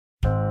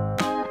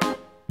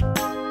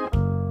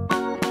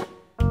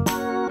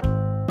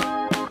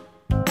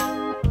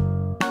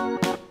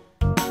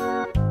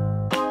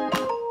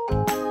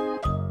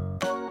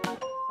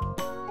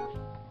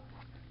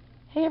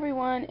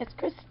everyone, it's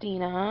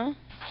Christina,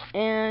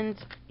 and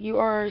you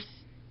are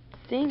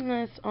seeing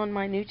this on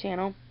my new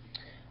channel.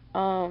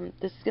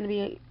 This is going to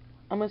be,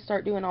 I'm going to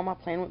start doing all my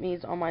plan with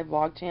me's on my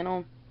vlog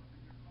channel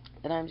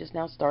that I'm just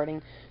now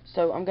starting.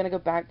 So I'm going to go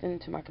back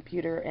into my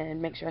computer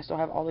and make sure I still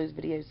have all those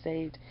videos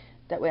saved.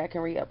 That way I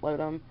can re-upload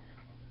them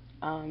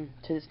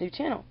to this new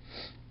channel.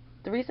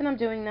 The reason I'm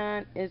doing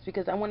that is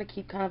because I want to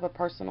keep kind of a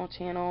personal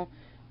channel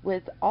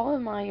with all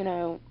of my,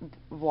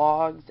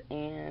 vlogs,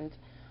 and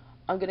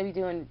I'm going to be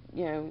doing,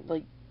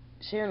 like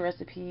sharing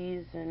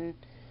recipes and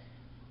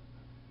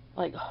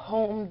like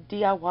home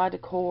DIY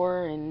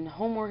decor and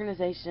home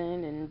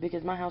organization, and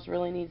because my house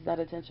really needs that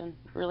attention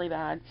really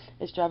bad.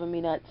 It's driving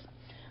me nuts.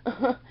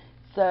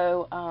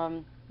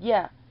 So,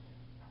 yeah,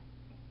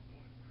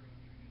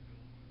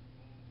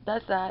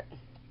 that's that.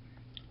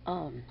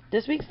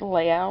 This week's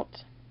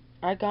layout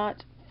I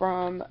got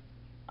from,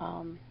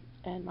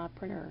 and my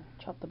printer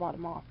chopped the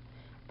bottom off,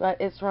 but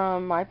it's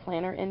from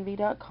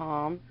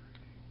myplannerenvy.com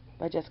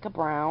by Jessica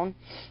Brown,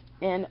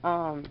 and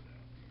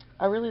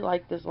I really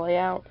like this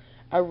layout.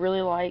 I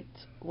really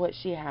liked what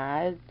she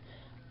had.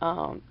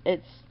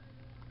 It's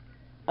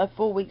a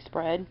full week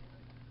spread.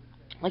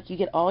 Like, you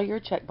get all your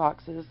check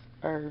boxes,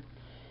 or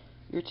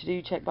your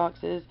to-do check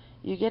boxes.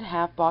 You get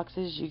half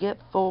boxes. You get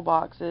full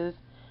boxes.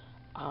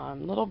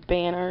 Little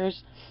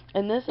banners.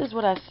 And this is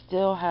what I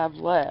still have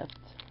left,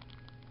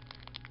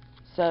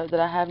 so that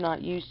I have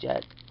not used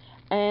yet.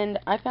 And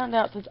I found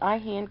out, since I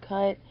hand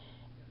cut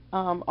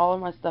all of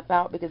my stuff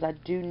out, because I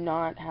do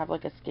not have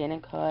like a scan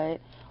and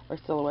cut or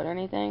silhouette or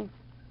anything.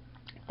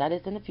 That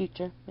is in the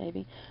future,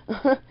 maybe.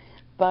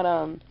 But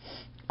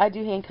I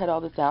do hand cut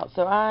all this out.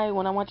 So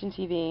when I'm watching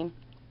TV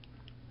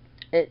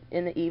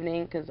in the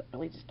evening, because I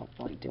really just don't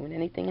feel like doing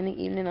anything in the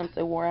evening, I'm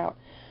so wore out.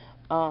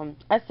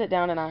 I sit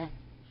down and I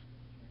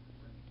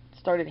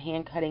started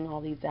hand cutting all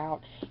these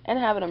out and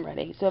having them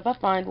ready. So if I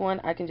find one,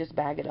 I can just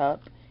bag it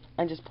up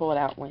and just pull it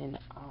out when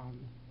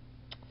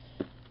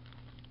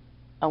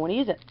I want to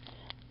use it.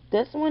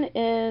 This one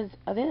is,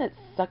 I think it's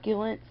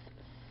Succulents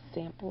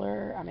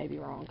Sampler. I may be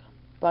wrong,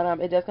 but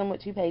it does come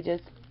with 2 pages.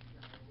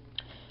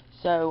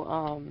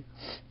 So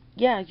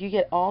yeah, you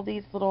get all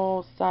these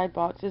little side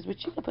boxes,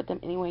 which you can put them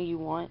any way you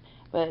want,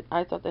 but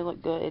I thought they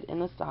looked good in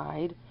the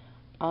side.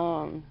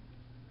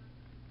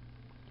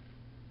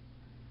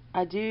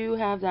 I do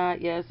have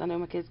that. Yes, I know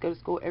my kids go to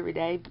school every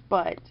day,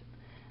 but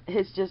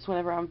it's just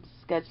whenever I'm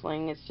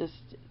scheduling, it's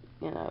just,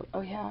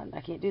 oh yeah,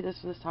 I can't do this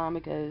for this time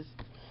because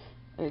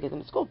I gotta get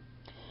them to school.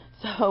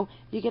 So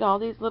you get all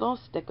these little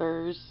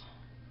stickers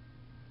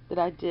that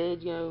I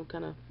did,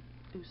 kind of,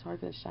 ooh, sorry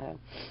for the shadow.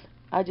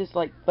 I just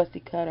like fussy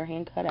cut or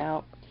hand cut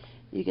out.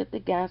 You get the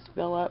gas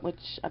fill up,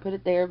 which I put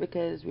it there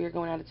because we are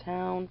going out of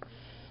town.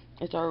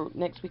 It's our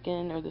next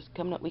weekend, or this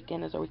coming up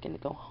weekend is our weekend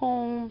to go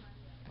home.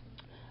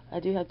 I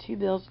do have 2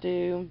 bills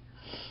due.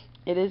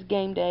 It is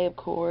game day, of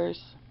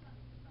course.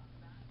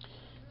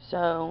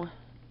 So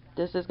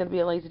this is going to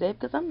be a lazy day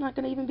because I'm not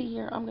going to even be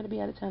here. I'm going to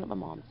be out of town at my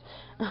mom's.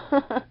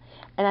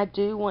 And I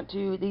do want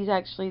to,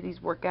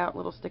 these workout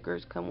little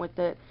stickers come with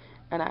it,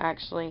 and I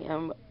actually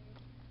am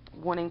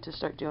wanting to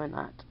start doing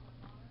that.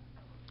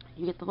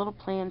 You get the little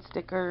plan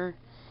sticker,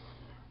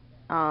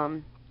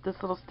 this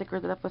little sticker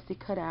that I fussy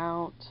cut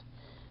out.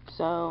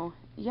 So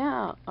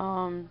yeah,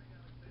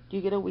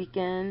 you get a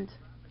weekend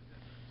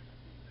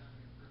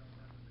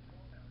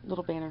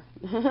little banner.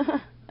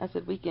 I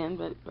said weekend,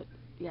 but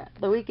yeah,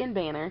 the weekend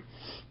banner.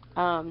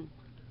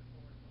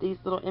 These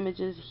little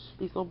images,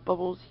 these little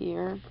bubbles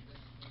here.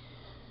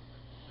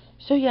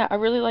 So yeah, I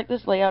really like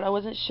this layout. I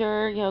wasn't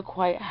sure,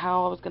 quite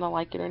how I was gonna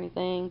like it or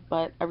anything,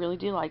 but I really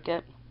do like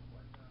it.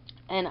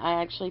 And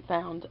I actually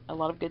found a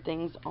lot of good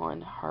things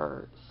on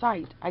her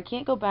site. I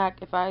can't go back.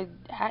 If I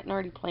hadn't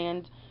already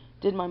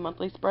did my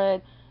monthly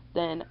spread,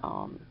 then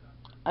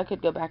I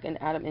could go back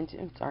and add them into,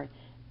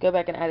 go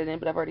back and add it in,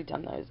 but I've already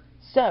done those.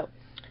 So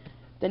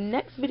the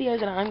next video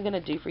that I'm going to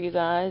do for you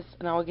guys,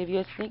 and I will give you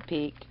a sneak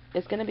peek,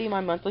 is going to be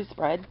my monthly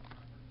spread.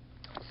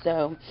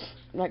 So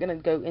I'm not going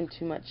to go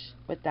into much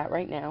with that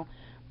right now.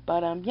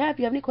 But yeah, if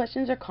you have any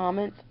questions or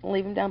comments,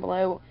 leave them down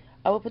below.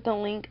 I will put the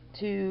link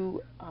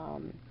to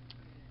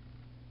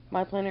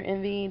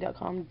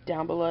myplannerenvy.com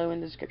down below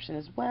in the description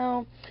as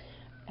well.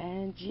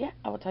 And yeah,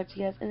 I will talk to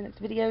you guys in the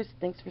next videos.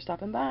 Thanks for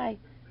stopping by.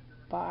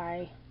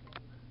 Bye.